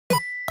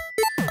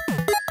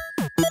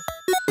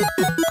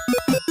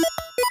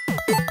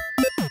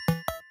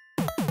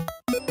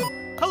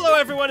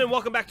everyone, and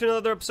welcome back to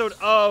another episode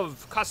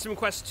of Costume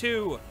Quest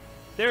 2.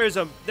 There's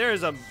a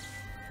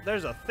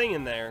thing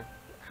in there.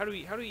 How do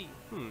we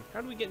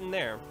get in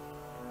there?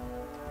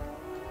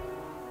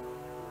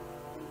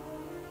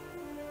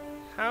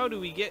 How do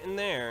we get in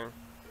there?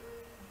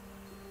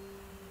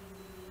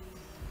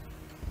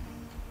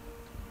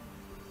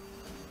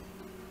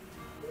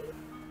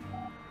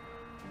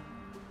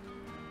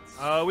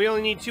 We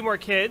only need 2 more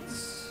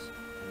kids.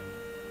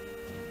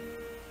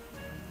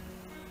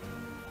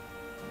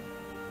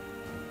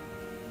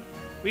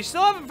 We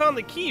still haven't found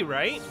the key,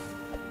 right?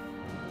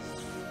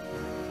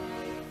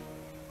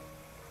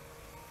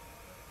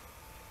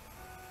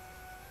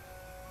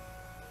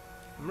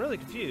 I'm really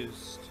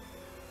confused.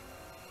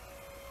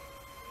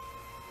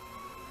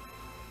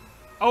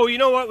 Oh, you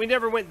know what? We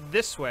never went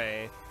this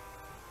way.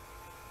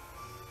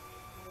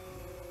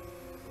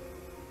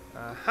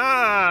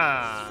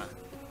 Aha!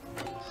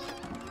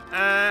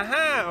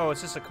 Aha! Oh,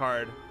 it's just a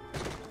card.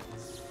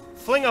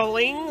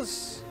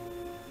 Fling-a-lings?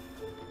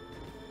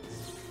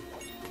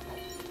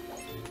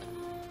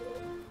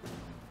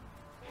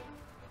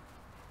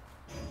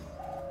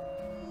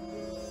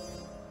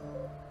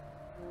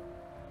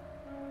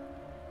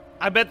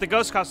 I bet the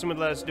ghost costume would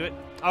let us do it.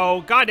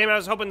 Oh, goddamn it, I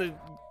was hoping to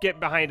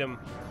get behind him.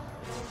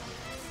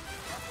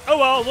 Oh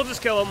well, we'll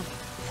just kill him.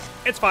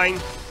 It's fine.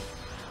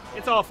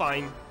 It's all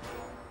fine.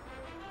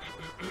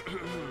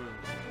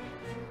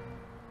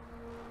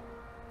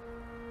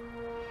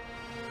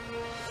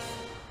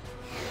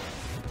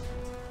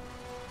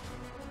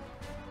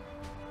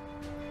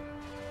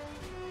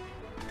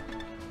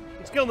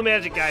 Let's kill the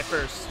magic guy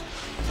first.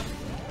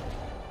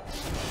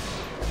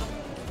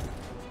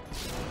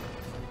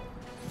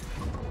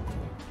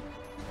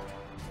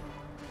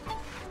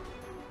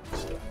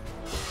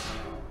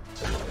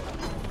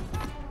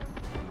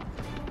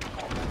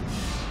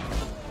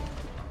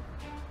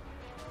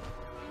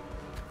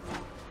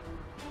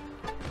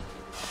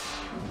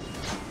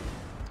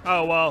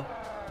 Oh, well,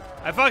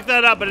 I fucked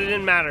that up, but it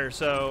didn't matter,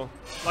 so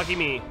lucky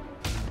me.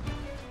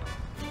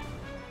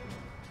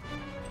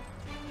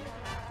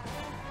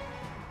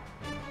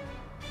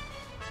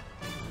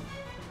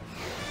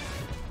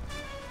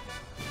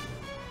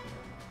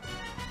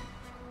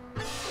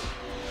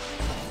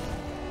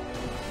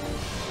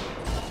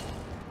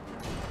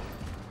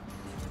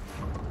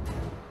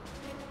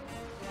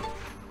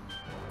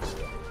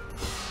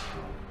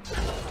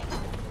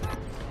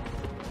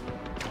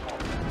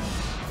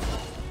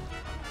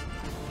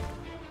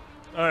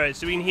 Alright,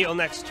 so we can heal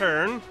next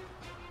turn.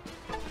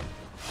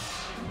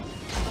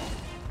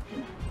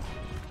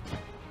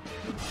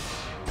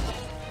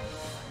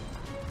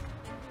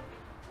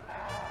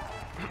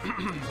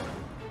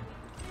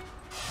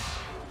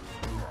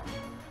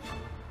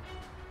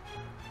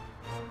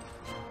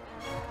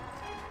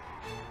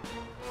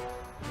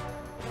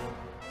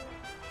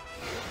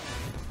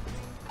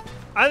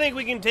 I think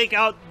we can take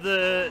out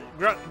the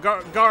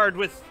guard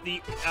with the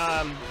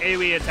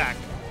AoE attack.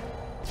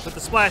 With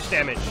the splash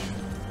damage.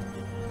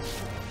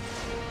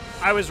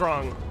 I was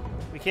wrong.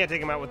 We can't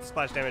take him out with the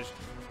splash damage.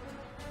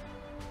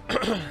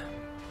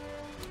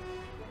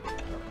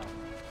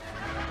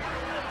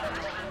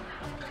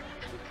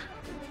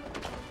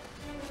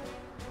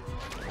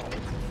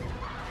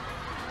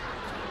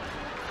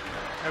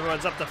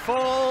 Everyone's up to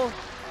full.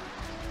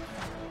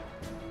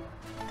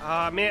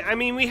 Man, I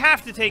mean, we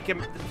have to take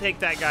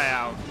that guy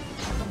out.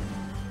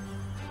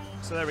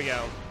 So there we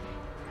go.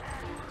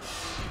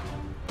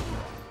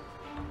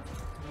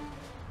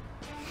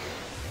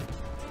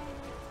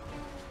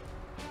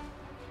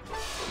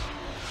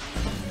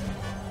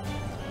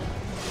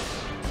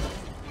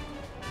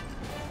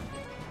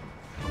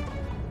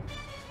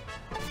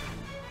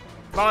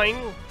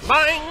 Boing,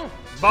 boing,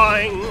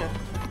 boing.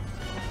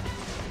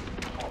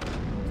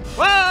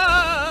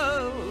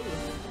 Whoa!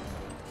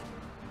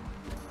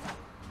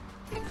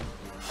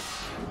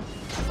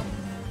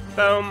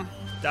 Boom.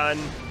 Done.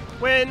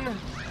 Win.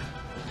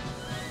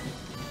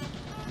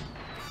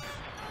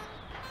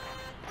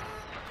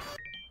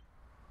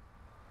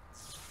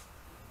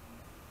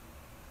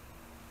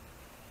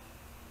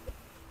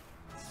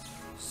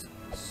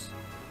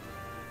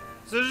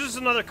 So there's just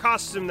another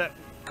costume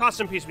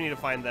piece we need to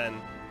find then.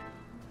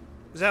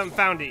 Because I haven't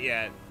found it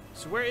yet.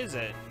 So where is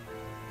it?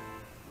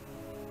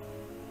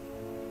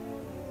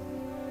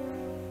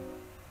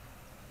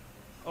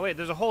 Oh wait,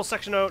 there's a whole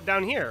section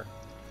down here.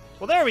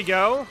 Well, there we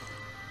go.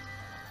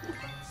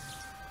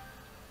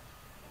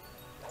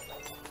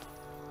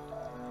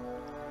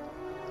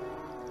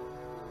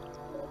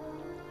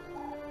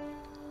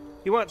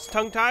 He wants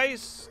tongue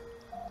ties?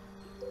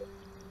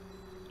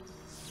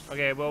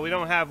 Okay, well, we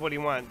don't have what he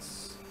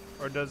wants.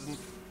 Or doesn't...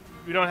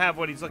 We don't have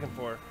what he's looking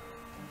for.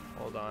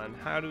 Hold on.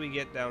 How do we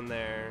get down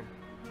there?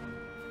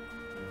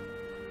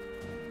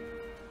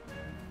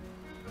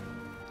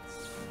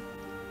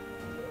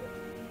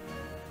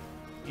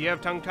 Do you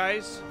have tongue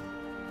ties?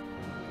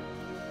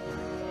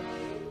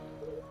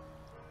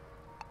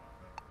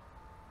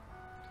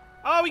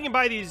 Oh, we can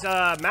buy these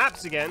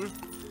maps again.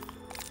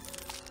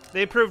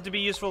 They proved to be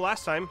useful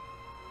last time.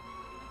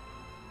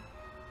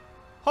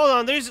 Hold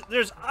on, there's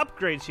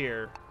upgrades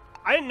here.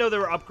 I didn't know there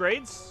were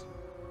upgrades.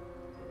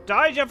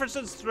 Dye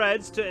Jefferson's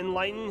threads to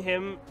enlighten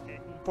him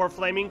for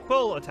flaming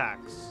quill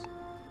attacks.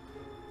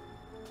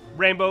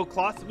 Rainbow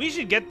cloth. We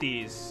should get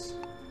these.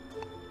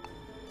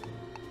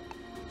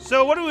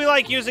 So what do we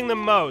like using the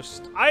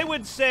most? I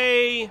would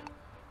say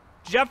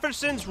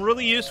Jefferson's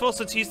really useful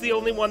since he's the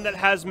only one that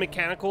has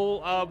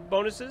mechanical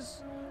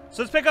bonuses.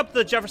 So let's pick up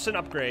the Jefferson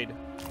upgrade.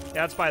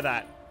 Yeah, let's buy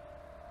that.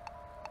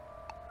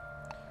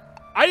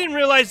 I didn't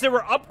realize there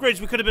were upgrades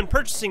we could have been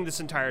purchasing this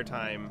entire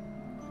time.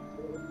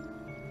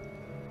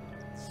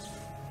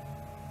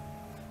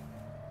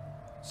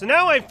 So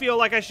now I feel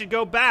like I should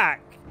go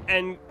back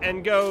and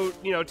go,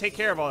 you know, take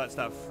care of all that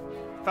stuff.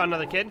 Found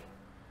another kid.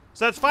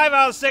 So that's 5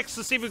 out of 6.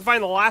 Let's see if we can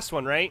find the last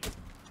one, right?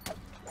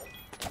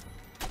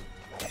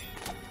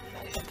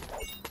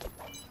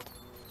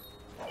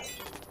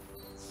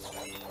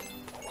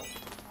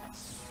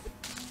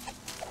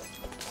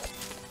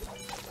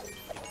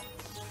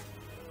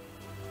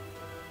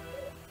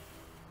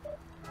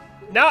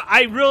 Now,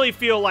 I really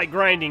feel like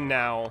grinding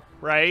now,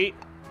 right?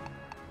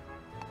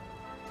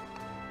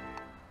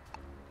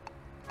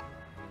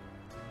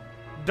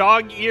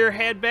 Dog ear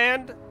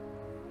headband.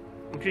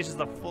 Increases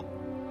the full...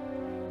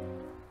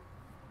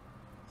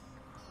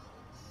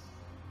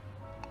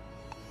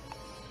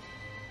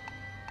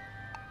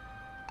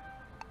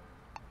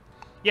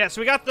 Yeah,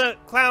 so we got the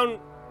clown...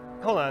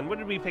 Hold on, what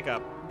did we pick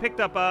up? We picked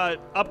up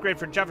upgrade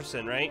for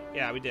Jefferson, right?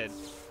 Yeah, we did.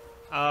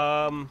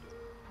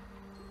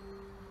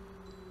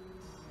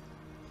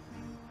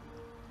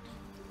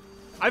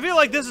 I feel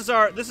like this is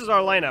our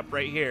lineup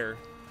right here.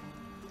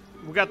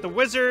 We got the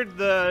wizard,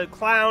 the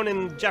clown,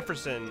 and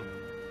Jefferson.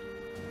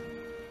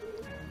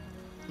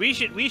 We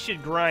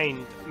should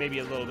grind maybe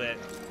a little bit.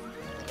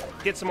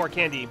 Get some more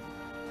candy.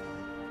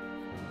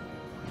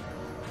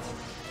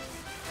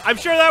 I'm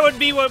sure that would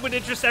be what would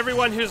interest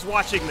everyone who's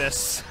watching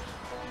this.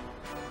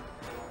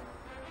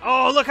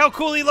 Oh, look how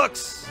cool he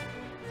looks!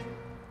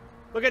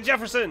 Look at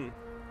Jefferson.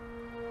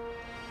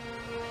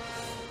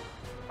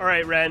 All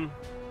right, Ren.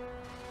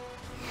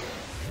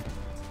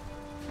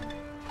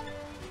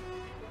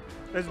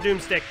 Let's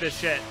doomstick this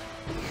shit.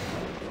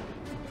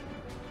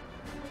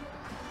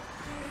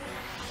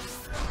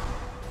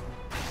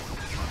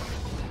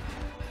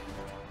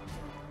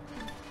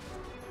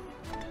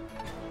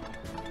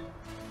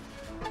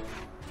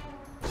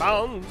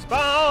 Bounce,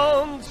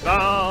 bounce,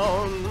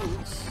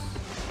 bounce.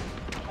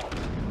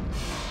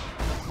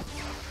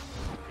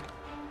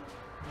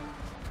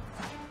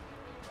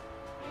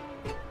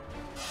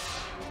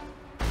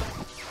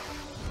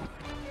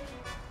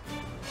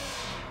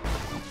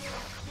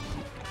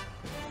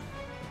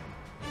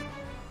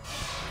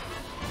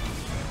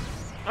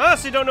 I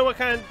honestly don't know what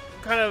kind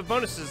of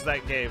bonuses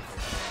that gave.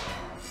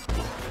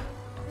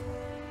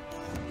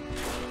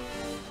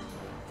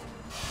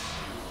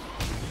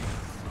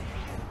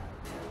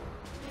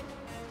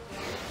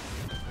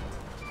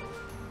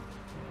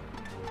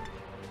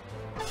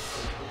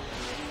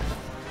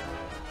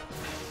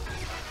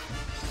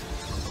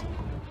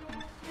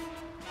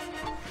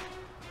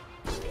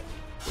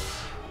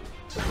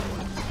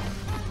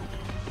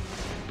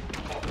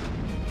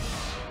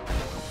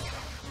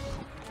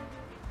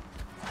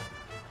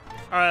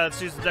 Alright,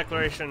 let's use the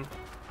declaration.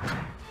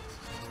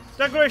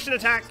 Declaration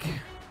attack!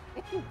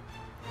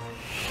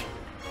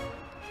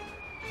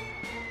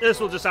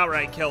 This will just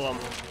outright kill him.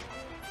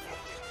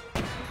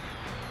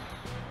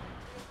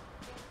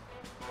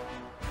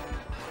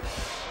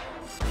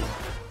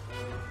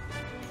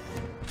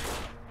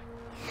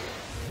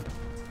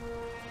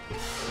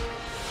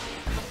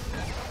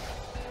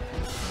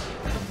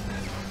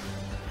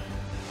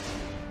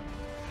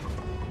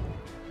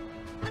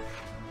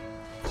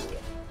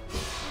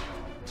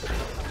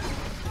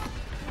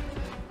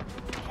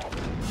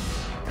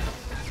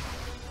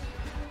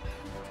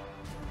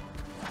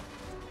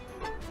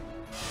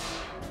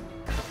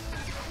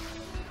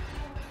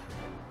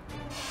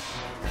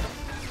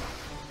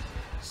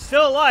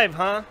 Still alive,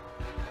 huh?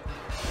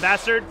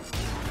 Bastard.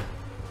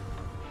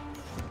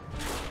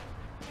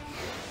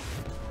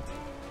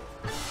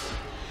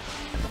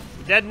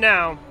 Dead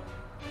now.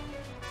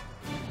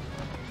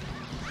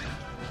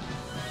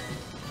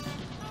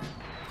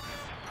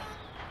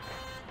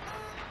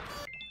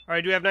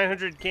 Alright, do we have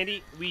 900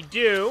 candy? We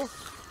do.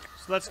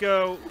 So let's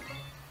go.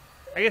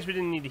 I guess we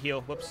didn't need to heal.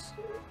 Whoops.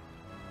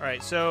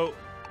 Alright, so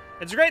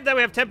it's great that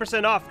we have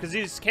 10% off because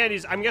these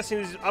candies, I'm guessing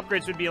these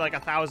upgrades would be like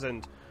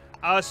 1,000.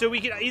 So we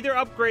can either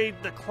upgrade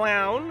the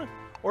clown,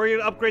 or you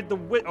can upgrade the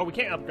wizard. Oh, we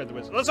can't upgrade the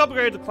wizard. Let's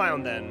upgrade the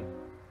clown then.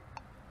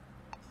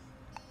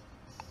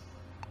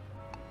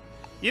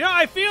 You know,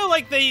 I feel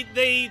like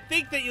they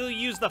think that you'll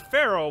use the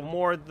pharaoh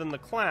more than the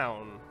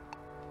clown.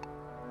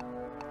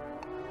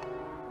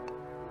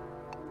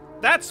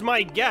 That's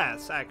my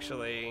guess,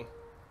 actually.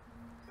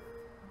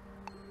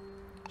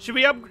 Should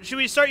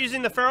we start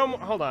using the pharaoh?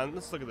 Hold on,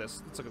 let's look at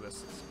this. Let's look at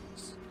this.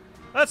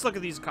 Let's look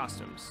at these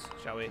costumes,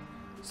 shall we?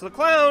 So the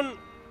clown.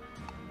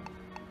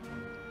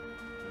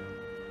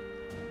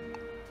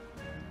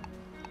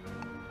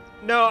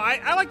 No,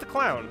 I like the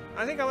clown.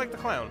 I think I like the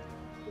clown.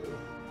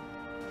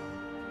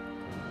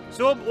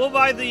 So we'll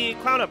buy the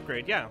clown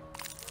upgrade, yeah.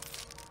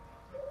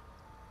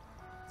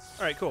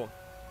 Alright, cool.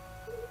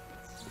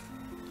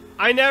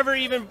 I never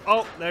even...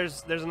 Oh,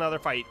 there's another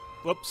fight.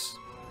 Whoops.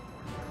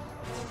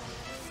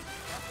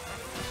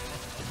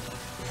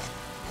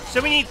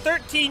 So we need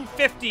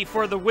 1350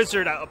 for the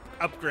wizard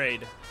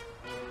upgrade.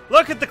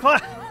 Look at the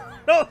clown!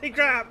 Holy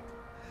crap!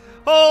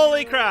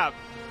 Holy crap!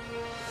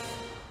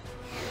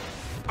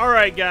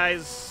 Alright,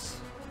 guys.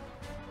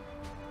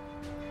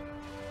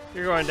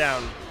 You're going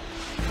down.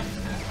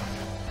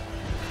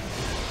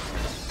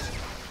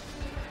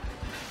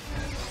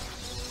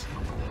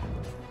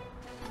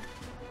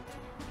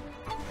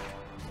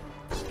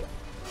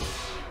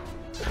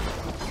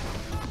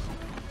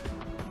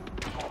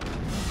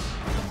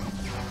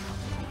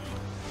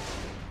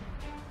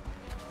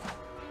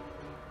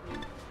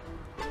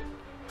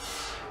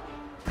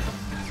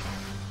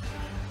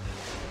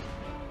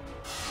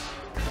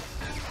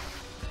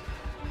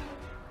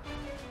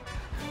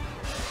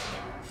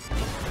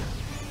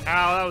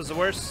 Ow, that was the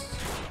worst.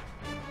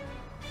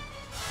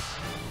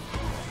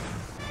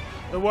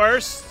 The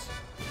worst.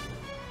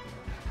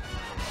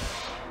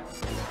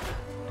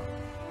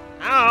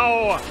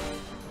 Ow!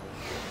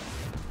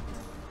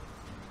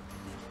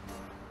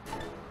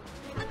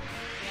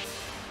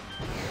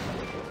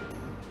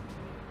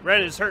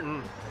 Red is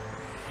hurting.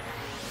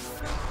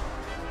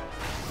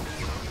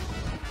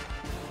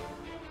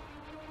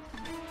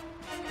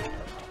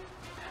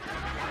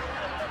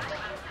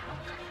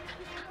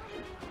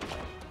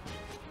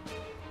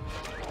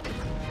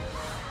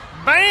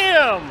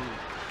 Bam!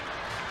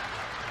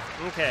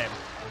 Okay.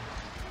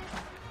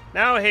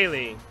 Now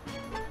Haley.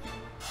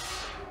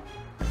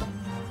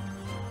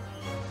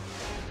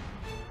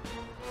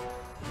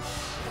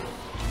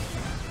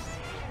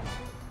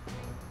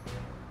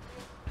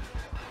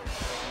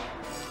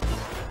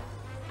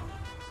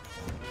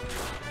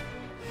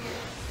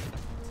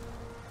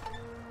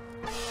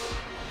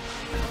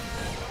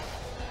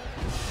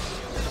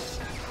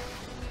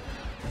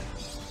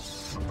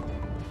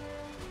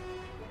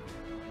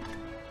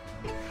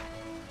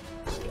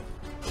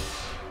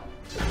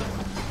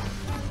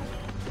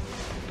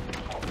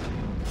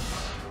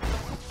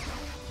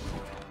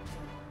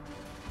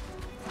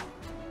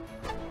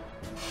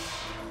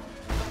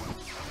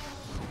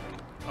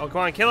 Oh,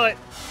 come on, kill it.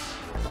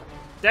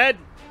 Dead.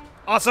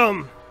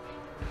 Awesome.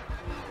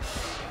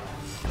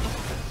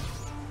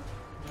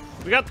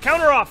 We got the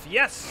counter off.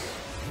 Yes.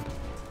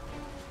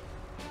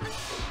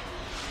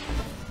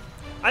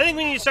 I think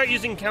we need to start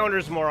using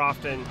counters more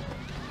often.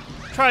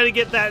 Try to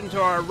get that into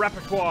our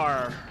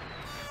repertoire.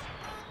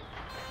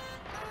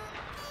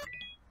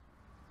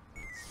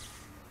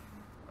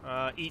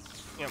 Eat.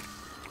 Yep.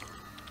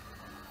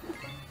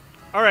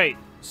 Alright,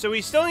 so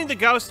we still need the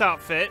ghost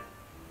outfit.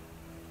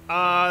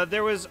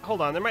 There was...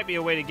 Hold on, there might be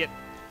a way to get...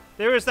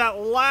 There was that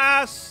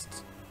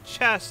last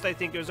chest, I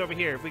think it was over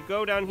here. If we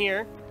go down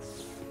here...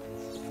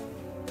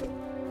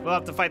 We'll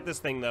have to fight this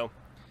thing, though.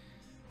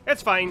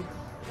 It's fine.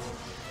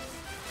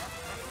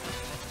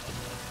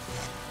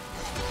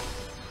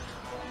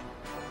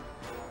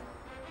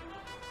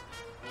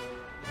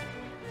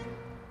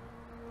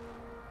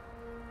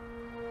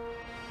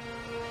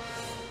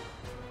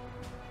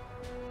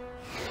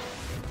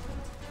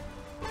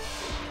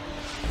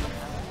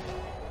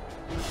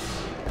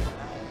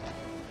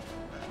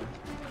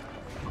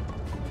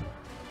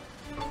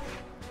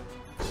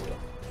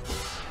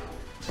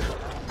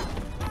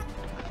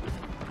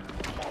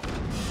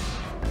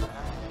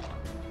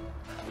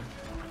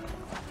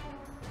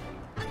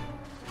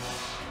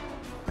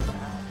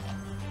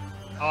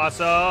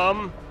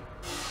 Awesome.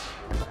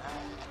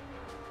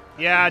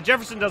 Yeah,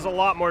 Jefferson does a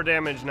lot more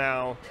damage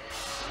now.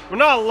 Well,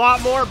 not a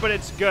lot more, but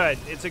it's good.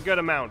 It's a good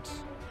amount.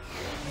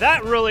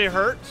 That really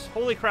hurts.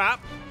 Holy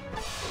crap.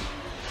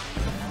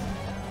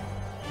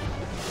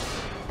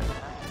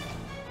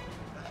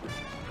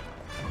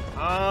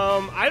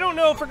 I don't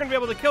know if we're gonna be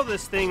able to kill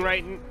this thing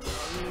right.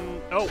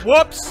 Oh,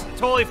 whoops!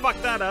 Totally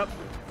fucked that up.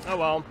 Oh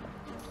well.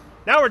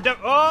 Now we're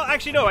oh,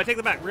 actually no, I take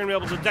that back. We're gonna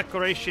be able to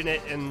decoration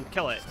it and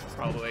kill it,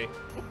 probably.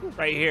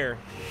 Right here.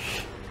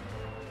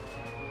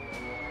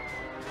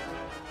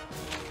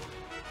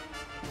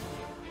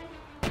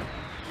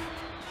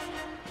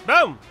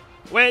 Boom!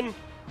 Win!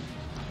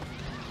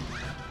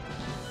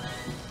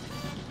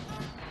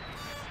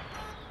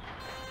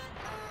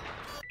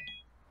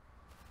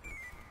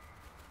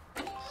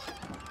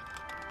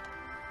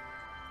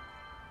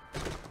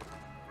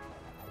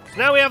 So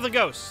now we have the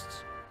ghost.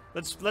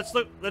 Let's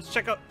look. Let's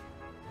check out.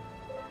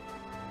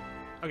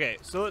 Okay,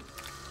 so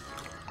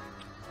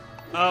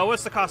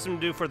what's the costume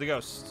do for the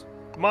ghost?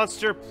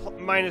 Monster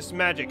minus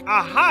magic.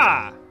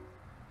 Aha!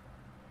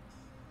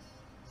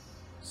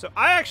 So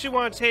I actually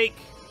want to take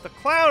the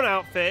clown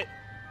outfit.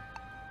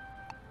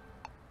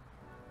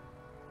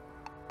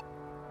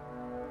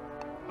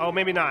 Oh,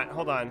 maybe not.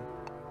 Hold on.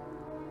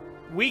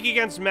 Weak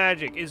against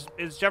magic. Is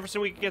Jefferson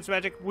weak against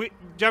magic?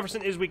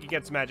 Jefferson is weak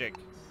against magic.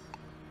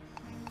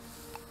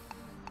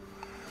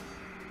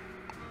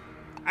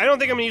 I don't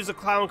think I'm gonna use the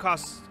clown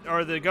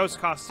or the ghost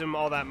costume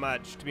all that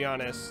much, to be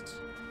honest.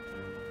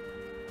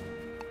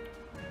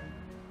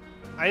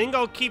 I think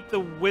I'll keep the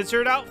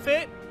wizard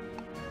outfit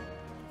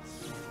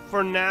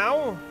for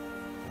now.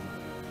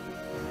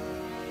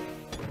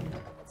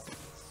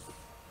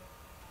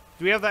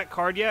 Do we have that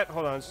card yet?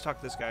 Hold on, let's talk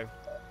to this guy.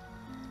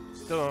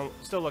 Still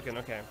looking,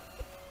 okay.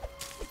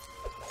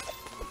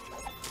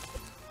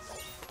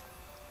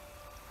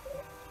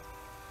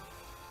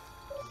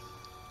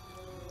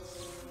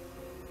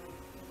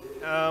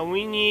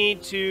 We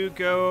need to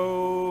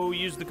go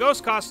use the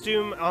ghost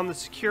costume on the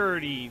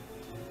security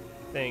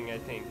thing, I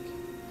think.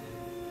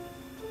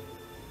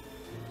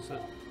 So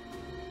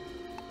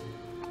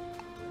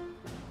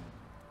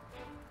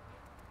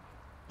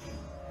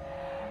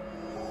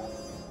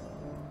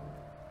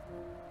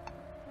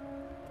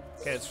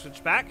okay, let's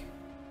switch back.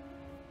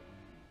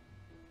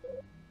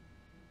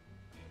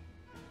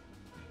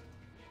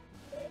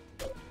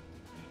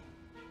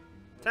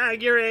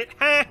 Tiger it!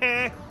 Ha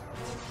ha!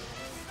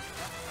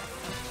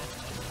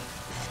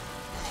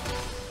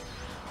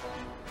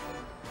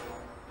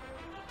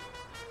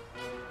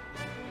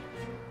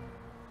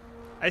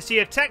 I see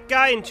a tech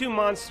guy and 2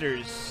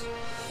 monsters.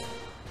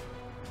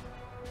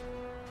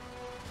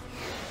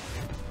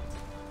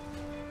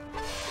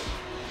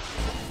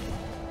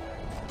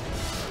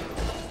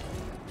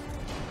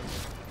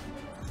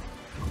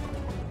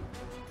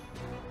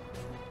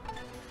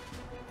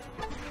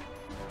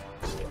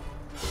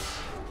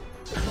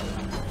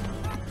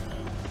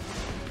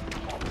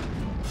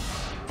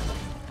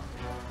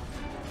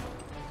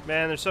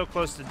 Man, they're so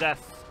close to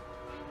death.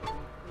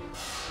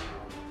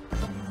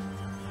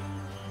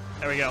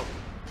 There we go.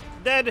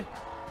 Dead.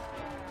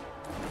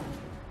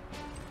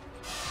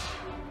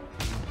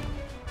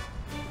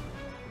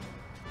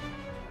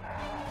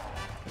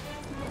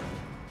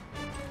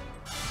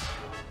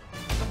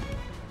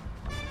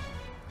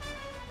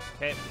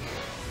 Okay.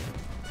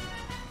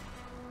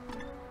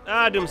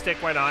 Doomstick,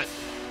 why not?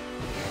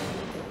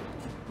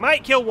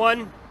 Might kill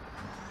one.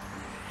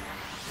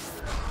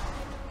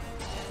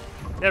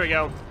 There we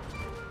go.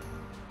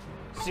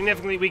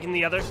 Significantly weaken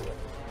the other.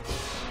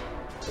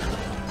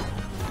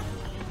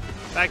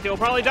 In fact, it'll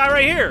probably die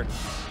right here.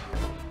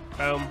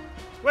 Boom.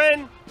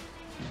 Win.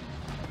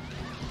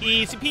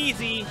 Easy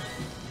peasy. In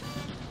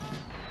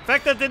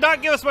fact, that did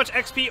not give us much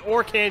XP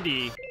or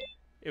candy.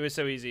 It was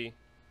so easy.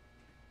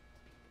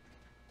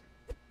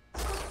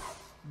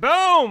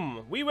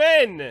 Boom! We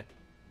win!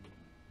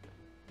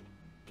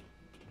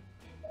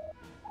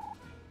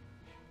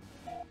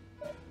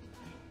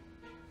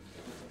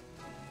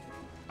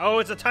 Oh,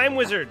 it's a time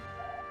wizard.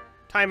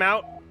 Time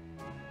out.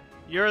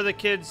 You're the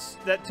kids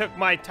that took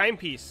my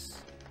timepiece.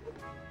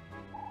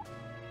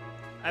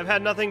 I've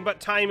had nothing but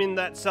time in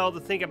that cell to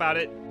think about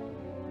it.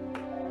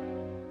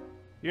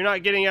 You're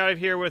not getting out of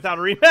here without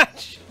a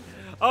rematch.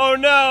 Oh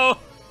no!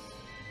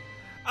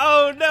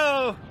 Oh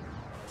no!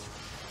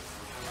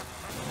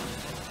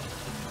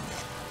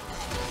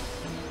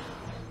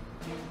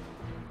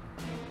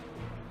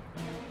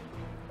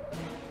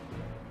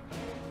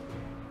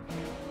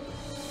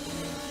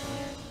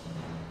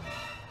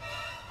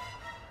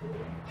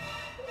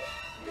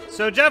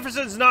 So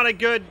Jefferson's not a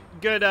good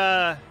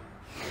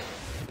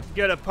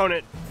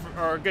opponent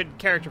or a good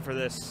character for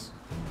this.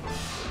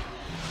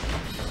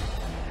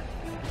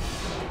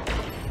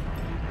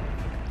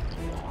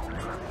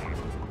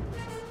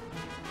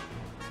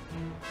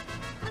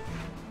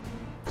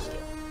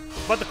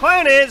 But the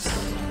clown is.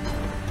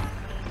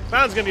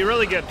 Clown's gonna be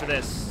really good for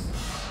this.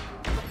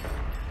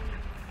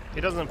 He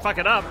doesn't fuck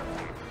it up.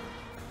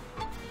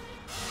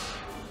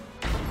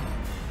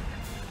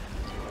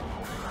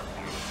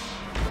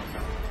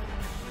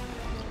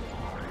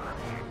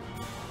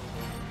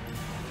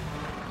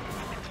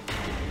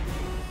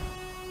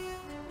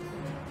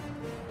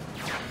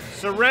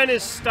 So Ren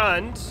is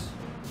stunned,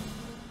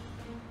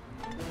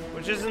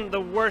 which isn't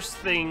the worst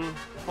thing.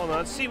 Hold on,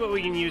 let's see what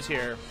we can use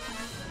here.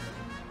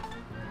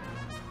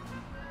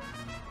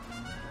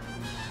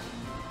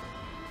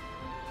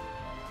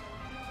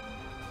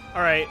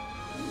 Alright.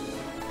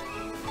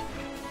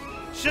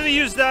 Should have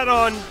used that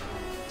on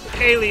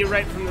Haley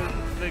right from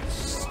the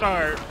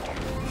start.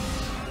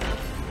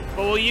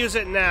 But we'll use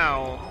it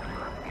now.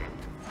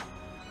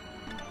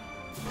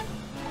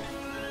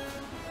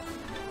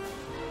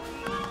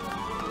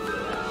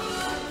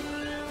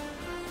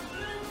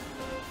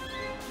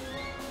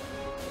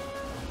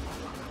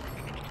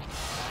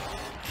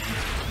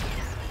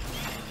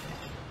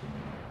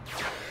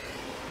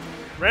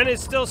 Ren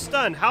is still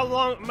stunned.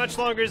 How much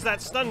longer is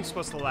that stun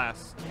supposed to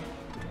last?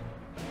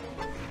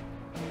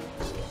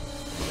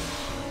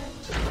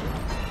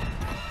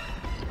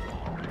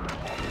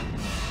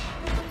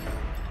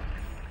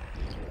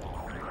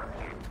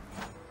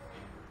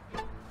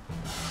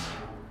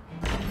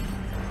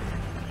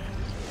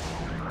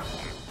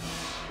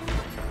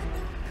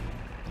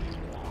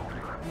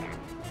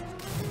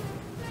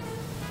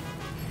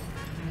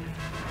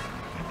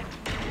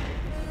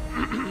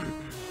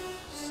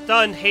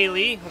 Stunned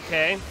Haley.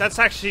 Okay, that's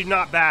actually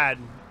not bad.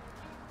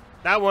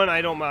 That one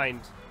I don't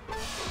mind.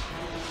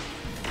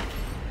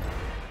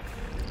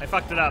 I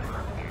fucked it up.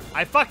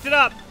 I fucked it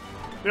up.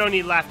 We don't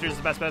need laughter as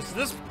the best.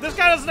 This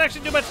guy doesn't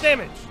actually do much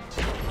damage.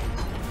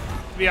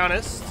 be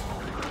honest.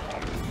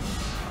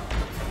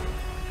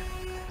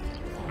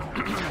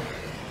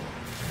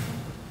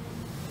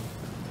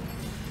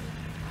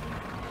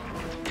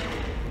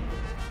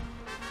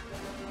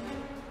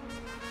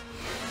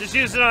 Just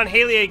use it on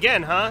Haley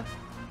again, huh?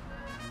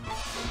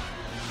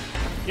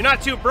 You're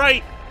not too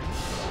bright.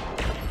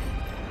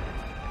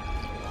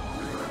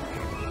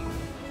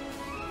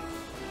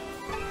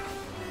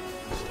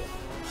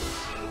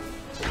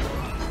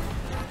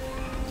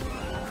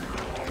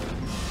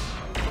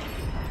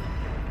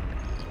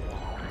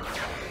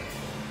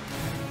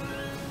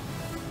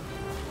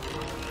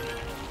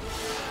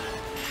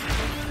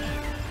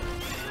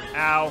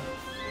 Ow.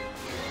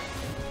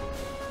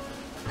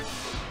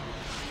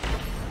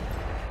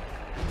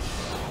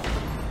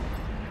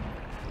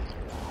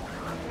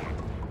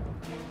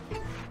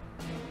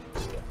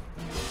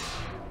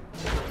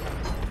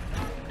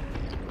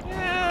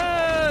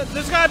 Yeah,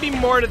 there's gotta be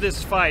more to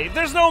this fight. If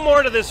there's no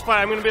more to this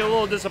fight, I'm gonna be a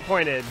little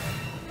disappointed.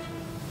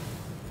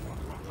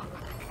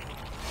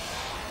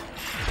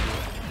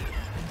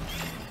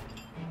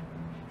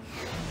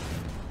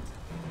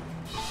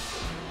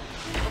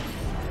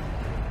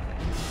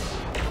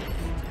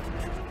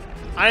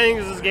 I think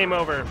this is game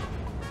over.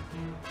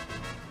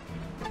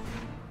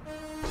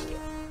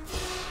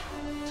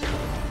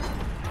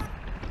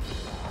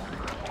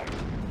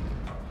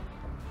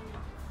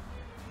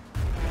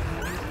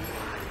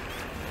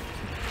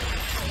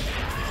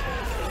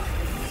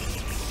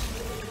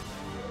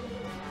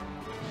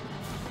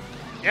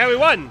 Yeah, we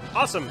won.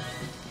 Awesome.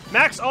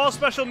 Max all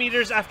special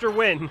meters after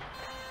win.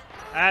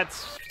 That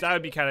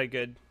would be kind of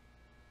good.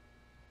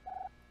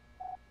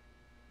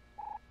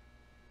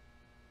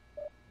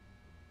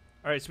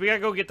 Alright, so we gotta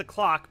go get the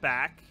clock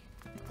back.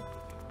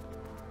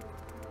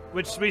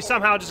 Which we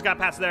somehow just got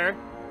past there.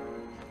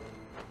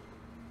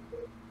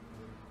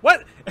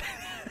 What?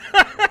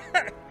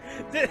 I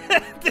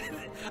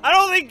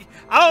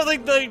don't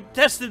think they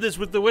tested this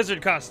with the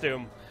wizard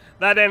costume.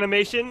 That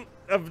animation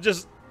of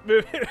just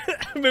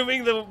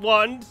moving the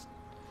wand.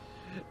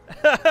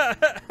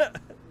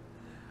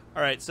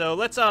 Alright, so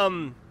let's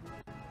not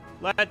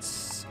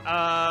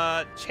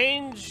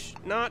change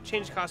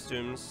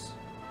costumes.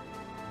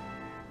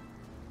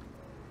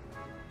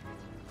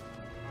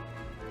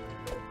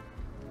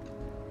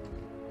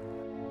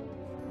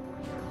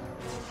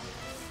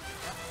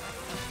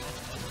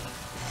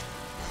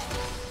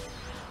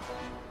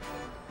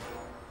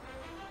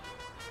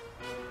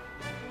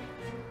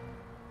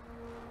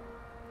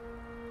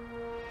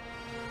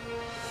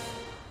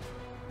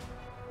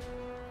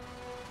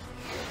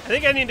 I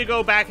think I need to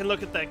go back and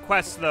look at that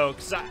quest, though,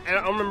 because I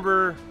don't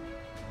remember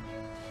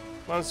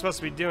what I'm supposed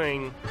to be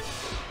doing.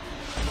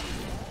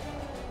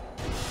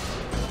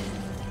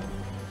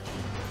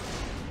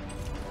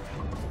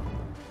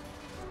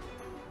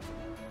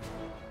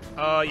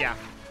 Yeah.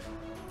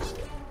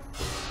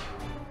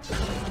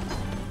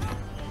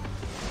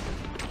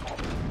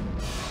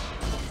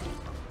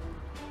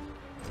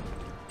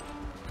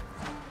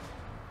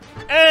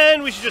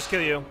 And we should just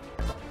kill you.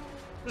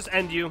 Just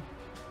end you.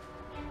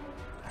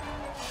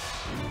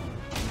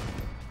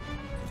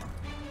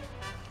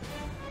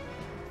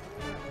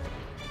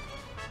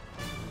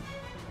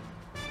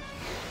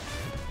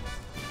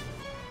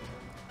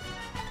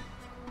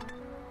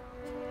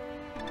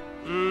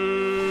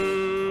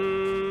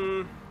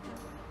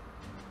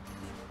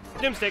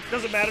 Doomstick,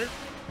 doesn't matter.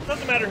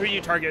 Doesn't matter who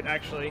you target,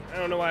 actually. I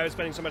don't know why I was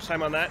spending so much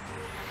time on that.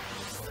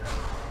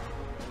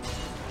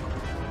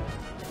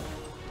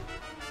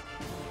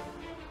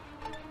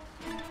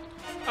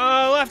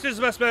 Laughter is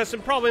the best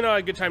medicine. Probably not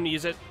a good time to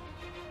use it.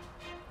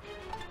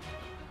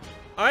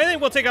 I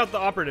think we'll take out the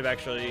operative,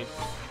 actually.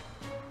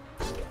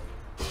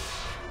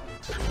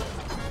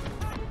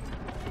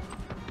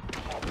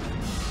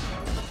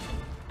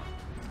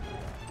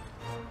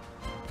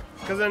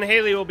 Because then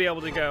Haley will be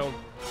able to go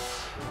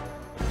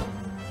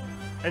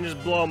and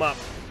just blow him up.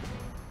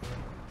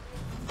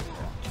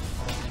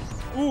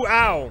 Ooh,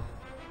 ow.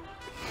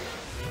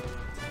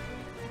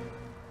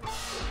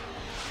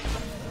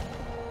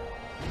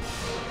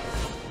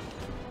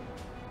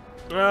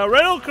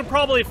 Reynolds could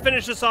probably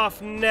finish this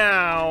off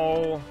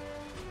now.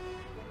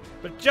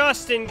 But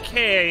just in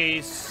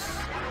case.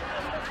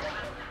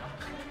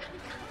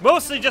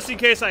 Mostly just in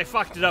case I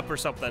fucked it up or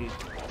something.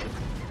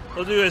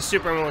 We'll do a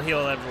super and we'll heal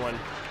everyone.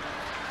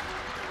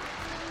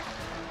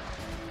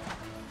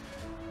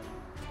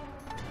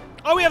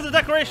 Oh, we have the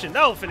declaration.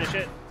 That'll finish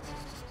it.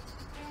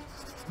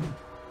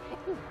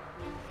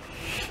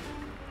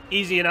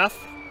 Easy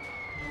enough.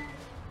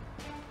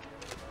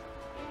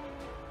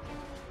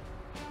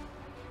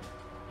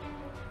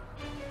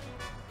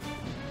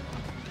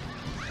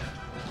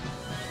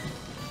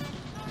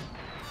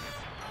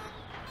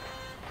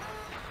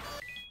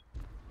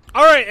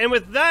 Alright, and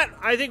with that,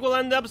 I think we'll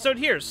end the episode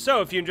here.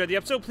 So, if you enjoyed the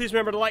episode, please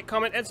remember to like,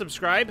 comment, and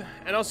subscribe.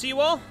 And I'll see you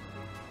all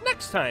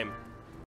next time.